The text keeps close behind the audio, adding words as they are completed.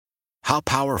How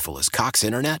powerful is Cox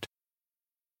Internet?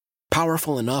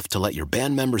 Powerful enough to let your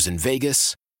band members in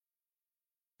Vegas,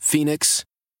 Phoenix,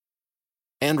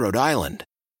 and Rhode Island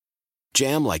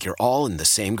jam like you're all in the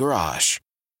same garage.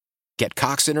 Get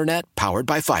Cox Internet powered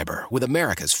by fiber with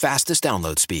America's fastest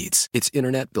download speeds. It's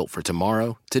internet built for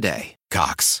tomorrow, today.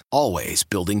 Cox, always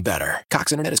building better.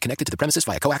 Cox Internet is connected to the premises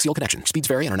via coaxial connection. Speeds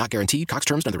vary and are not guaranteed. Cox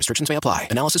terms and other restrictions may apply.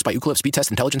 Analysis by Ookla Speed Test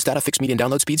Intelligence Data. Fixed median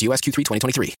download speeds. US Q3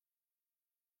 2023.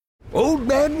 Old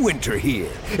Man Winter here.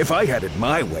 If I had it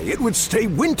my way, it would stay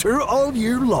winter all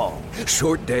year long.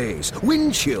 Short days,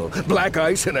 wind chill, black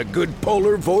ice, and a good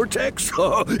polar vortex.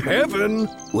 Oh, heaven.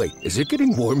 Wait, is it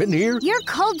getting warm in here? Your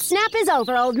cold snap is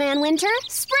over, Old Man Winter.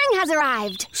 Spring has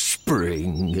arrived.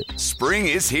 Spring. Spring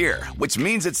is here, which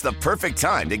means it's the perfect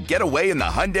time to get away in the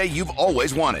Hyundai you've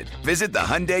always wanted. Visit the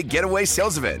Hyundai Getaway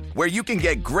Sales Event, where you can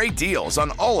get great deals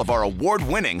on all of our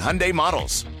award-winning Hyundai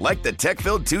models, like the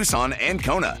tech-filled Tucson and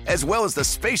Kona, as well as the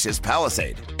spacious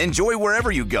Palisade. Enjoy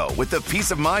wherever you go with the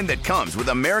peace of mind that comes with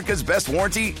America's best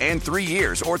warranty and 3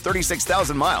 years or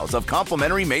 36,000 miles of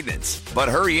complimentary maintenance. But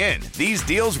hurry in, these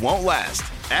deals won't last.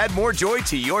 Add more joy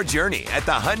to your journey at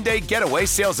the Hyundai Getaway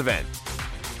Sales Event.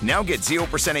 Now get 0%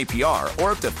 APR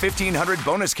or up to $1,500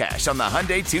 bonus cash on the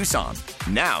Hyundai Tucson.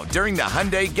 Now, during the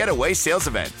Hyundai Getaway Sales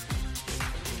Event.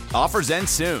 Offers end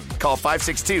soon. Call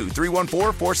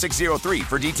 562-314-4603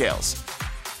 for details.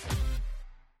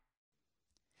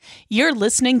 You're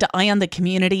listening to Eye on the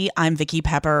Community. I'm Vicki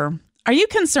Pepper. Are you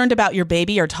concerned about your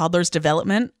baby or toddler's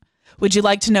development? Would you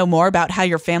like to know more about how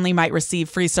your family might receive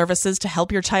free services to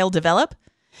help your child develop?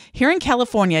 Here in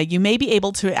California, you may be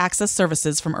able to access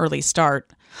services from Early Start.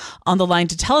 On the line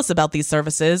to tell us about these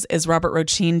services is Robert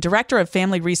Rochin, Director of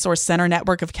Family Resource Center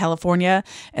Network of California,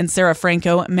 and Sarah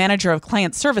Franco, Manager of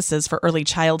Client Services for Early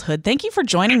Childhood. Thank you for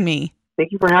joining me.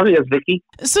 Thank you for having us, Vicki.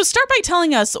 So start by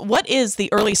telling us, what is the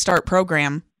Early Start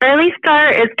program? Early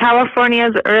Start is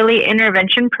California's early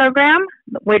intervention program,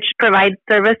 which provides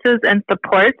services and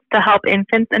supports to help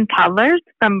infants and toddlers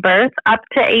from birth up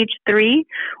to age 3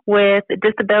 with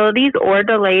disabilities or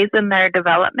delays in their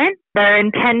development. They're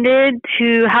intended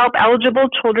to help eligible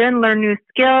children learn new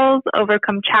skills,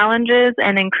 overcome challenges,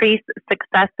 and increase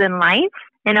success in life.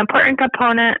 An important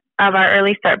component of our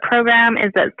Early Start program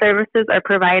is that services are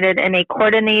provided in a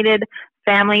coordinated,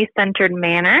 family-centered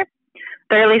manner.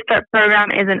 The Early Start program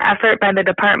is an effort by the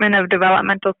Department of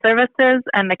Developmental Services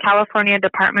and the California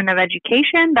Department of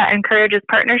Education that encourages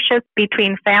partnerships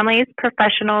between families,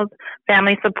 professionals,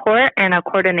 family support, and a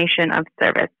coordination of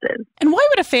services. And why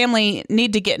would a family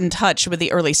need to get in touch with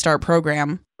the Early Start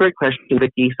program? Great question,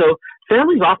 Vicki. So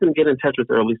families often get in touch with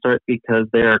Early Start because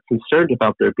they are concerned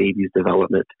about their baby's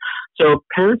development. So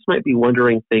parents might be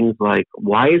wondering things like,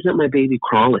 why isn't my baby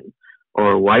crawling?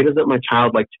 Or why doesn't my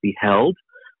child like to be held?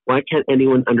 Why can't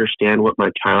anyone understand what my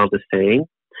child is saying?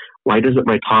 Why doesn't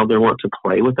my toddler want to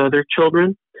play with other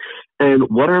children? And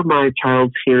what are my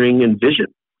child's hearing and vision?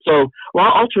 So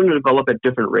while all children develop at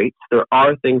different rates, there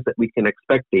are things that we can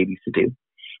expect babies to do,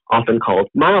 often called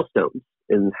milestones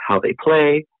in how they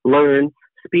play, learn,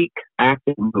 speak, act,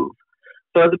 and move.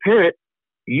 So as a parent,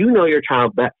 you know your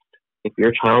child best. If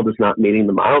your child is not meeting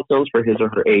the milestones for his or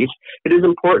her age, it is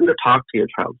important to talk to your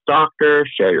child's doctor,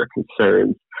 share your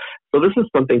concerns. So this is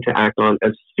something to act on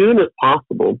as soon as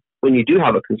possible when you do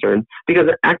have a concern, because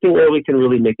acting early can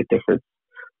really make a difference.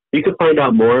 You can find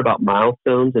out more about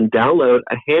milestones and download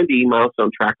a handy milestone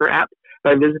tracker app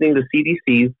by visiting the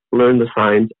CDC's Learn the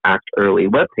Signs, Act Early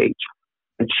webpage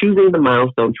and choosing the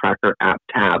Milestone Tracker app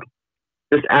tab.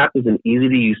 This app is an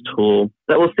easy-to-use tool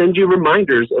that will send you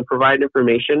reminders and provide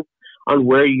information on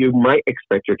where you might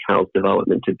expect your child's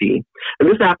development to be. And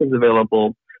this app is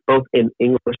available both in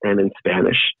English and in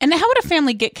Spanish. And how would a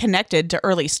family get connected to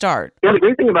Early Start? Yeah, the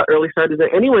great thing about Early Start is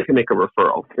that anyone can make a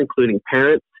referral, including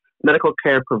parents, medical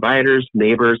care providers,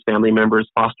 neighbors, family members,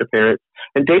 foster parents,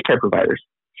 and daycare providers.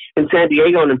 In San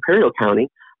Diego and Imperial County,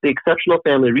 the Exceptional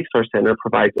Family Resource Center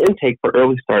provides intake for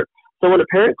Early Start. So when a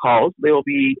parent calls, they will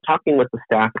be talking with the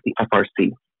staff at the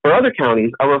FRC. For other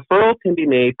counties, a referral can be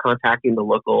made contacting the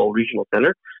local regional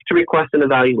center to request an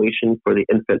evaluation for the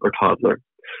infant or toddler.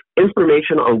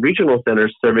 Information on regional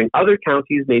centers serving other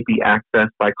counties may be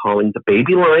accessed by calling the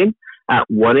Baby Line at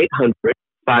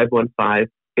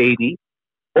 1-800-515-BABY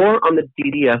or on the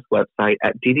DDS website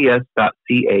at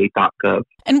dds.ca.gov.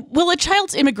 And will a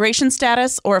child's immigration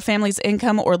status or a family's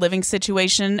income or living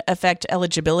situation affect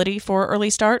eligibility for Early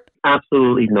Start?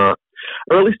 Absolutely not.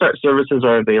 Early Start services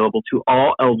are available to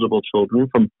all eligible children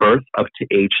from birth up to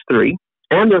age 3.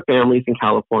 and their families in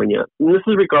California. And this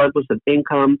is regardless of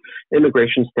income,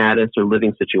 immigration status, or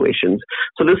living situations.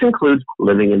 So this includes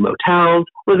living in motels,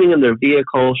 living in their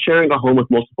vehicle, sharing a home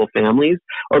with multiple families,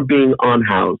 or being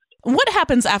unhoused. What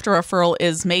happens after a referral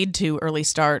is made to Early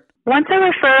Start? Once a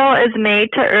referral is made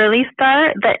to Early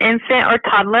Start, the infant or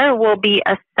toddler will be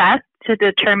assessed to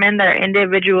determine their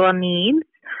individual needs.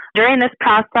 During this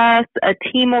process, a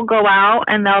team will go out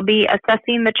and they'll be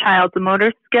assessing the child's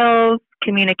motor skills,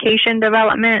 communication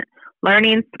development,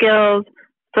 learning skills,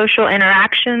 social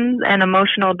interactions, and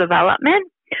emotional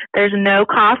development. There's no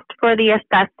cost for the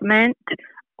assessment.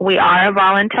 We are a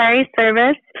voluntary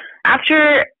service.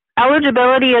 After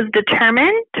eligibility is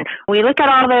determined, we look at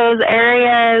all those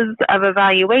areas of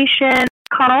evaluation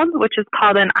which is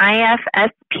called an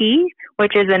IFSP,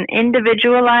 which is an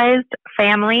Individualized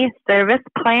Family Service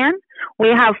Plan. We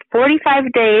have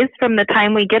 45 days from the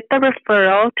time we get the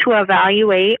referral to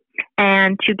evaluate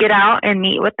and to get out and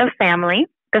meet with the family.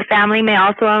 The family may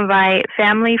also invite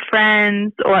family,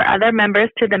 friends, or other members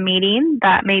to the meeting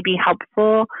that may be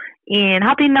helpful in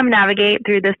helping them navigate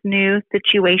through this new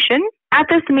situation. At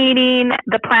this meeting,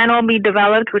 the plan will be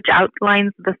developed, which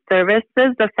outlines the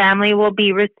services the family will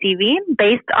be receiving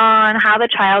based on how the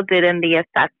child did in the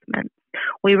assessment.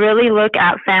 We really look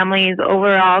at families'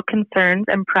 overall concerns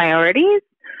and priorities.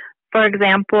 For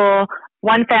example,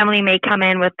 one family may come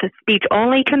in with the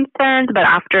speech-only concerns, but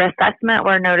after assessment,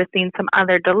 we're noticing some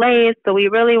other delays. So we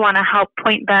really want to help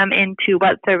point them into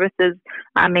what services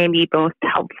may be most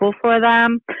helpful for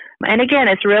them. And again,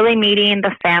 it's really meeting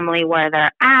the family where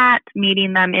they're at,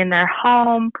 meeting them in their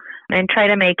home, and try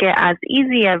to make it as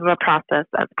easy of a process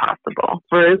as possible.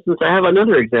 For instance, I have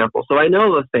another example. So I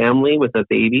know of a family with a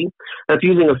baby that's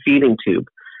using a feeding tube.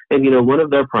 And, one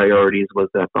of their priorities was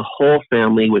that the whole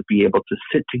family would be able to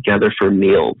sit together for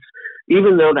meals,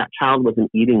 even though that child wasn't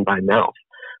eating by mouth.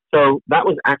 So that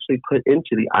was actually put into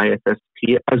the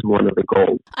IFSP as one of the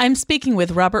goals. I'm speaking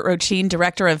with Robert Rochin,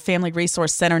 Director of Family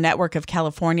Resource Center Network of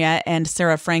California, and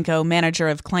Sarah Franco, Manager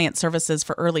of Client Services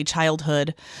for Early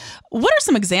Childhood. What are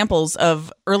some examples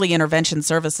of early intervention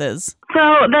services?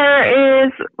 So there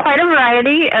is quite a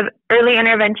variety of early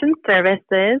intervention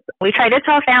services. We try to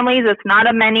tell families it's not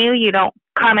a menu. You don't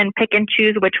come and pick and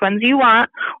choose which ones you want.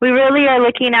 We really are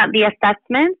looking at the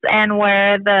assessments and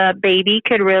where the baby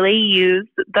could really use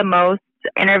the most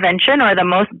intervention or the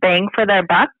most bang for their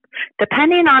buck,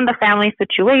 depending on the family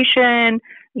situation.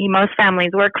 Most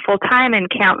families work full-time and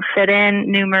can't fit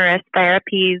in numerous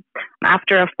therapies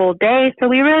after a full day. So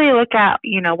we really look at,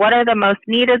 what are the most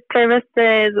needed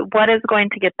services, what is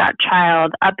going to get that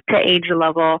child up to age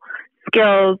level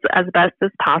skills as best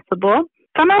as possible.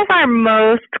 Some of our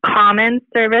most common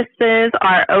services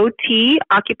are OT,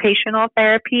 occupational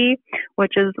therapy,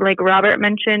 which is, like Robert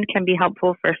mentioned, can be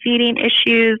helpful for feeding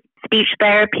issues. Speech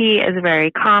therapy is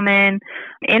very common.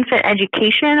 Infant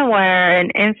education, where an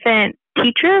infant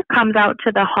teacher comes out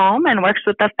to the home and works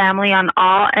with the family on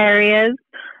all areas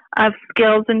of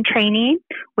skills and training.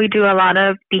 We do a lot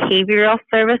of behavioral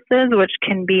services, which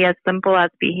can be as simple as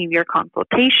behavior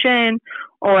consultation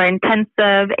or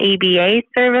intensive ABA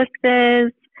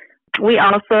services. We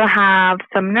also have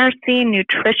some nursing,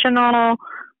 nutritional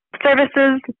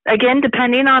services, again,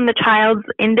 depending on the child's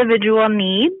individual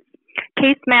needs.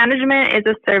 Case management is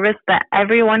a service that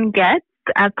everyone gets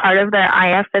as part of their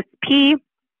IFSP.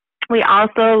 We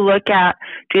also look at,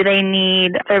 do they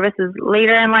need services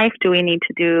later in life? Do we need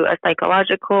to do a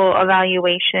psychological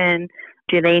evaluation?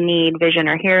 Do they need vision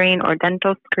or hearing or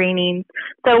dental screenings?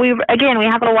 So we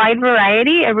have a wide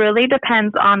variety. It really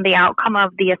depends on the outcome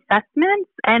of the assessments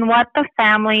and what the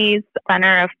family's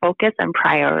center of focus and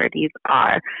priorities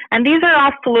are. And these are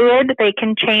all fluid. They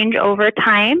can change over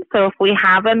time. So if we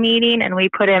have a meeting and we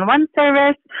put in one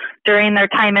service, during their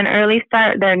time in Early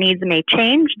Start, their needs may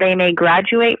change. They may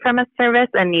graduate from a service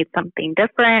and need something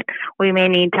different. We may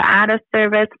need to add a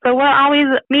service. So we're always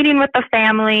meeting with the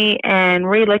family and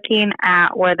relooking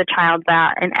at where the child's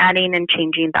at and adding and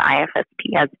changing the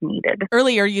IFSP as needed.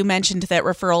 Earlier, you mentioned that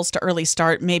referrals to Early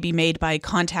Start may be made by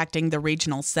contacting the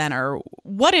regional center.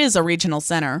 What is a regional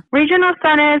center? Regional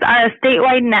centers are a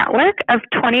statewide network of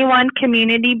 21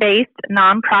 community-based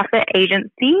nonprofit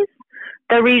agencies.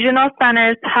 The regional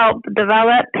centers help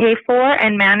develop, pay for,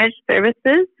 and manage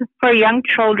services for young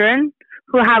children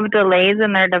who have delays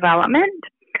in their development.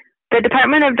 The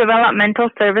Department of Developmental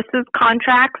Services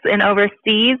contracts and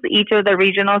oversees each of the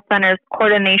regional centers'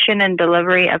 coordination and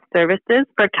delivery of services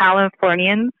for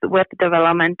Californians with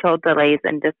developmental delays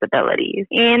and disabilities.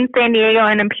 In San Diego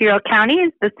and Imperial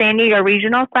counties, the San Diego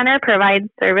Regional Center provides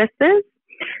services.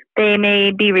 They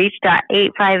may be reached at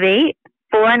 858-496-4318.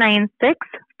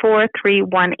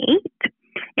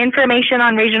 Information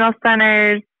on regional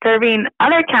centers serving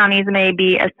other counties may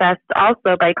be assessed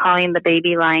also by calling the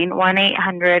Baby Line,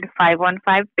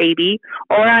 1-800-515-BABY,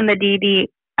 or on the DDS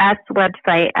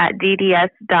website at dds.ca.gov.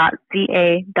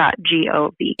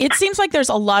 It seems like there's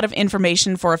a lot of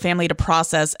information for a family to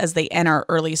process as they enter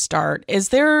Early Start. Is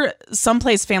there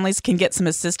someplace families can get some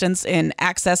assistance in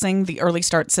accessing the Early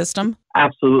Start system?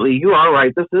 Absolutely. You are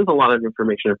right. This is a lot of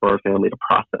information for a family to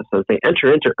process as they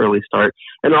enter into Early Start.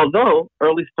 And although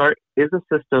Early Start is a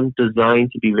system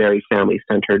designed to be very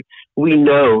family-centered, we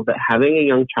know that having a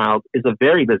young child is a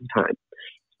very busy time,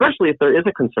 especially if there is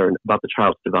a concern about the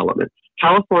child's development.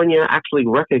 California actually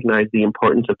recognized the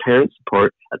importance of parent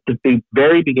support at the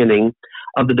very beginning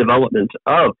of the development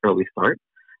of Early Start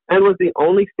and was the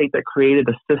only state that created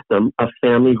a system of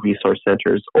family resource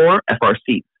centers, or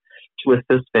FRCs, to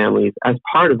assist families as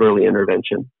part of early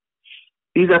intervention.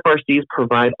 These FRCs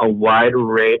provide a wide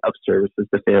array of services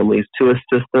to families to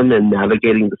assist them in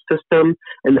navigating the system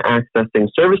and accessing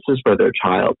services for their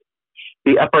child.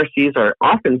 The FRCs are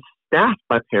often staffed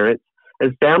by parents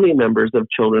as family members of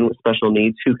children with special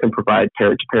needs who can provide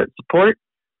parent-to-parent support,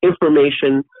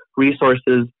 information,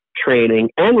 resources,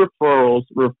 training, and referrals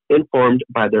informed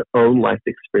by their own life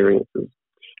experiences.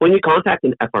 When you contact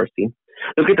an FRC,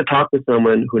 you'll get to talk to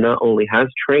someone who not only has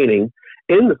training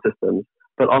in the systems,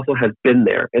 but also has been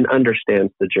there and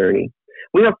understands the journey.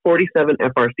 We have 47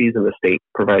 FRCs in the state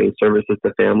providing services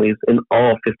to families in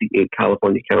all 58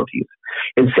 California counties.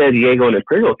 In San Diego and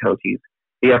Imperial counties,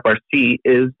 the FRC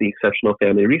is the Exceptional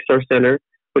Family Resource Center,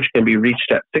 which can be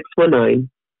reached at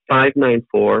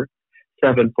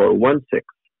 619-594-7416.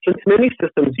 Since many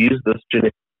systems use this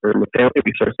generic term of family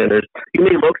resource centers, you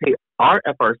may locate our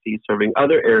FRC serving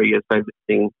other areas by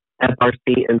visiting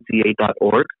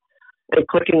frcnca.org and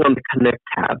clicking on the Connect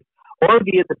tab, or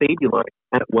via the Baby Line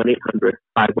at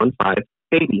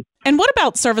 1-800-515-BABY. And what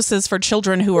about services for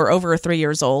children who are over 3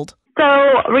 years old?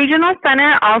 So Regional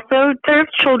Center also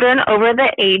serves children over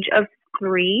the age of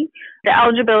 3. The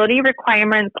eligibility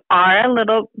requirements are a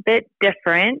little bit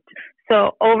different.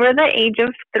 So over the age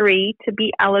of 3, to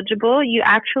be eligible, you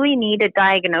actually need a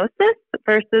diagnosis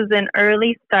versus an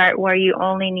Early Start where you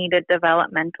only need a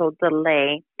developmental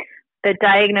delay. The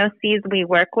diagnoses we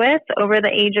work with over the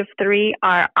age of 3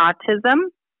 are autism,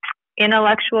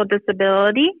 intellectual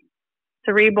disability,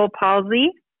 cerebral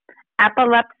palsy,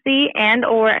 epilepsy, and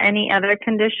or any other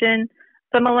condition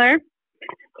similar.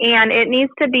 And it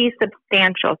needs to be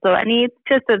substantial. So it needs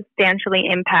to substantially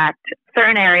impact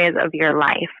certain areas of your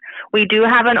life. We do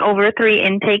have an over 3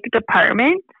 intake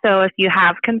department. So if you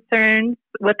have concerns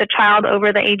with a child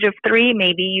over the age of 3,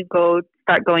 maybe you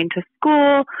start going to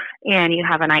school and you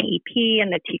have an IEP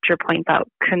and the teacher points out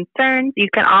concerns, you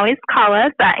can always call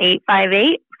us at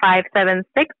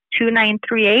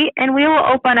 858-576-2938 and we will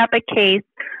open up a case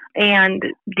and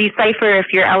decipher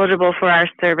if you're eligible for our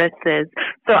services.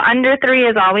 So under 3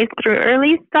 is always through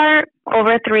Early Start.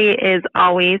 Over 3 is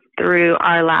always through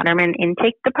our Latterman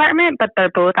intake department, but they're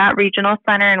both at Regional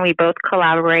Center and we both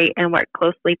collaborate and work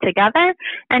closely together.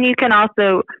 And you can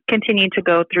also continue to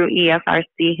go through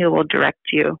EFRC who will direct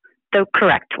you the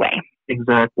correct way.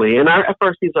 Exactly. And our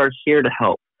FRCs are here to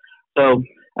help. So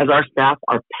as our staff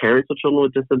are parents of children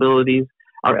with disabilities,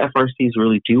 our FRCs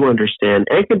really do understand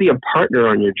and can be a partner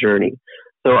on your journey.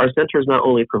 So our centers not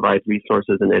only provide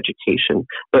resources and education,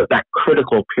 but that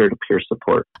critical peer-to-peer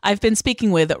support. I've been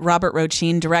speaking with Robert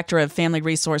Rochin, Director of Family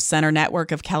Resource Center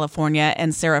Network of California,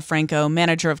 and Sarah Franco,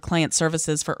 Manager of Client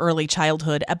Services for Early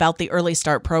Childhood, about the Early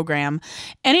Start program.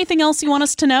 Anything else you want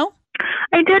us to know?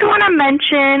 I did want to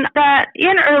mention that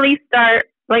in Early Start,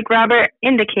 like Robert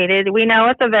indicated, we know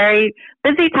it's a very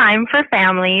busy time for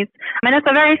families, and it's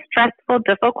a very stressful,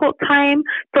 difficult time.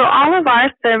 So all of our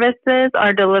services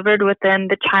are delivered within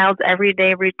the child's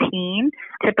everyday routine.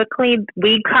 Typically,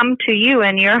 we come to you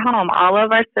in your home. All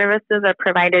of our services are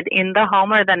provided in the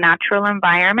home or the natural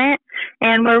environment,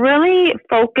 and we're really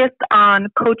focused on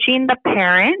coaching the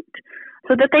parent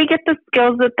so that they get the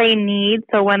skills that they need.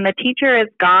 So when the teacher is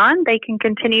gone, they can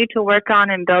continue to work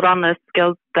on and build on those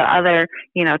skills the other,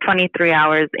 23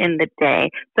 hours in the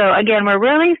day. So again, we're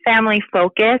really family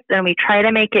focused and we try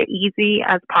to make it easy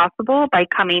as possible by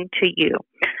coming to you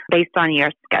based on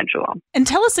your schedule. And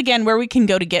tell us again where we can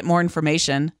go to get more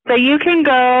information. So you can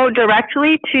go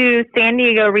directly to San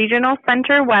Diego Regional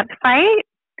Center website.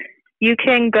 You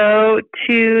can go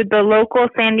to the local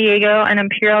San Diego and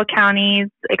Imperial Counties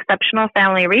Exceptional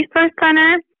Family Resource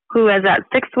Center, who is at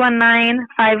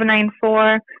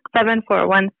 619-594-7416.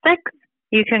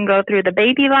 You can go through the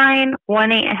baby line,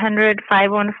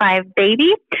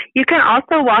 1-800-515-BABY. You can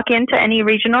also walk into any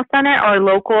regional center or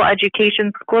local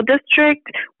education school district.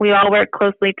 We all work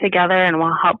closely together and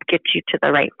will help get you to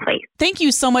the right place. Thank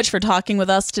you so much for talking with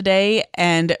us today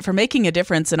and for making a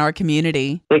difference in our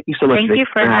community. Thank you so much. Thank you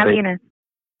for having us.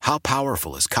 How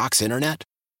powerful is Cox Internet?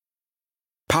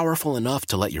 Powerful enough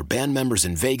to let your band members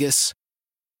in Vegas,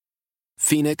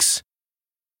 Phoenix,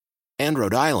 and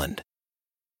Rhode Island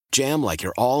jam like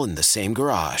you're all in the same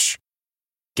garage.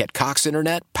 Get Cox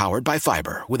Internet powered by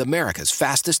fiber with America's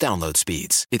fastest download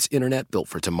speeds. It's internet built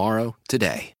for tomorrow,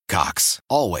 today. Cox,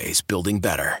 always building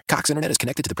better. Cox Internet is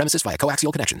connected to the premises via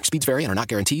coaxial connection. Speeds vary and are not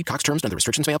guaranteed. Cox terms and other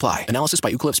restrictions may apply. Analysis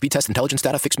by Ookla Speed Test Intelligence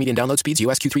Data. Fixed median download speeds.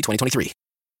 US Q3 2023.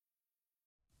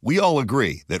 We all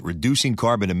agree that reducing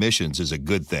carbon emissions is a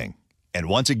good thing. And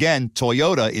once again,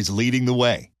 Toyota is leading the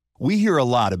way. We hear a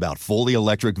lot about fully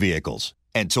electric vehicles,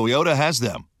 and Toyota has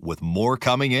them, with more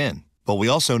coming in. But we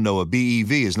also know a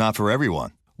BEV is not for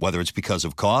everyone, whether it's because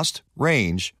of cost,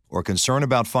 range, or concern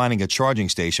about finding a charging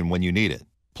station when you need it.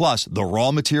 Plus, the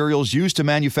raw materials used to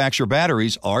manufacture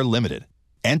batteries are limited.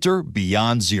 Enter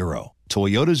Beyond Zero,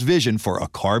 Toyota's vision for a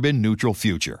carbon-neutral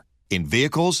future. In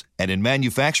vehicles and in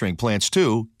manufacturing plants,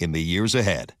 too, in the years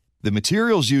ahead. The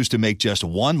materials used to make just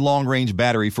one long-range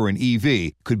battery for an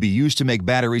EV could be used to make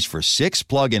batteries for 6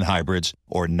 plug-in hybrids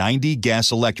or 90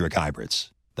 gas-electric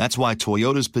hybrids. That's why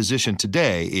Toyota's position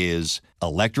today is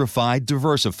electrified,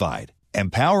 diversified,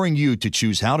 empowering you to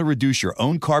choose how to reduce your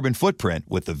own carbon footprint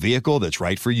with the vehicle that's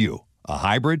right for you, a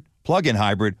hybrid, plug-in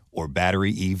hybrid, or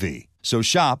battery EV. So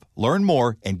shop, learn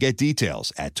more, and get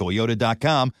details at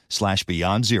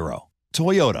toyota.com/beyond zero.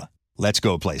 Toyota, let's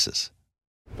go places.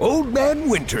 Old Man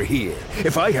Winter here.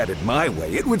 If I had it my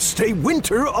way, it would stay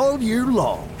winter all year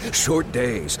long. Short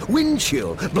days, wind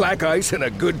chill, black ice, and a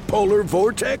good polar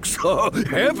vortex. Oh,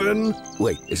 heaven.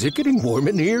 Wait, is it getting warm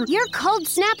in here? Your cold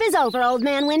snap is over, Old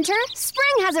Man Winter.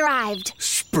 Spring has arrived.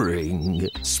 Spring.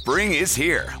 Spring is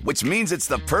here, which means it's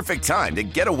the perfect time to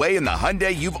get away in the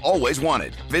Hyundai you've always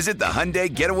wanted. Visit the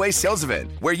Hyundai Getaway Sales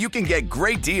Event, where you can get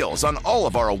great deals on all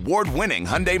of our award-winning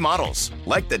Hyundai models,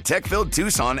 like the tech-filled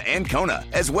Tucson and Kona,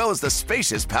 as well as the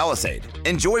spacious Palisade.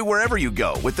 Enjoy wherever you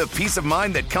go with the peace of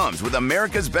mind that comes with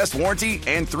America's best warranty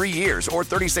and 3 years or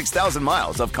 36,000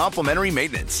 miles of complimentary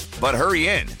maintenance. But hurry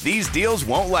in, these deals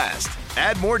won't last.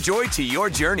 Add more joy to your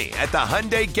journey at the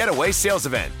Hyundai Getaway Sales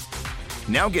Event.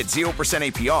 Now get 0%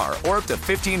 APR or up to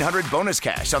 $1,500 bonus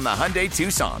cash on the Hyundai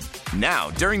Tucson.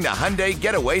 Now during the Hyundai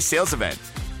Getaway Sales Event.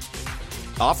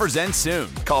 Offers end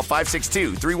soon. Call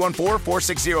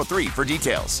 562-314-4603 for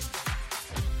details.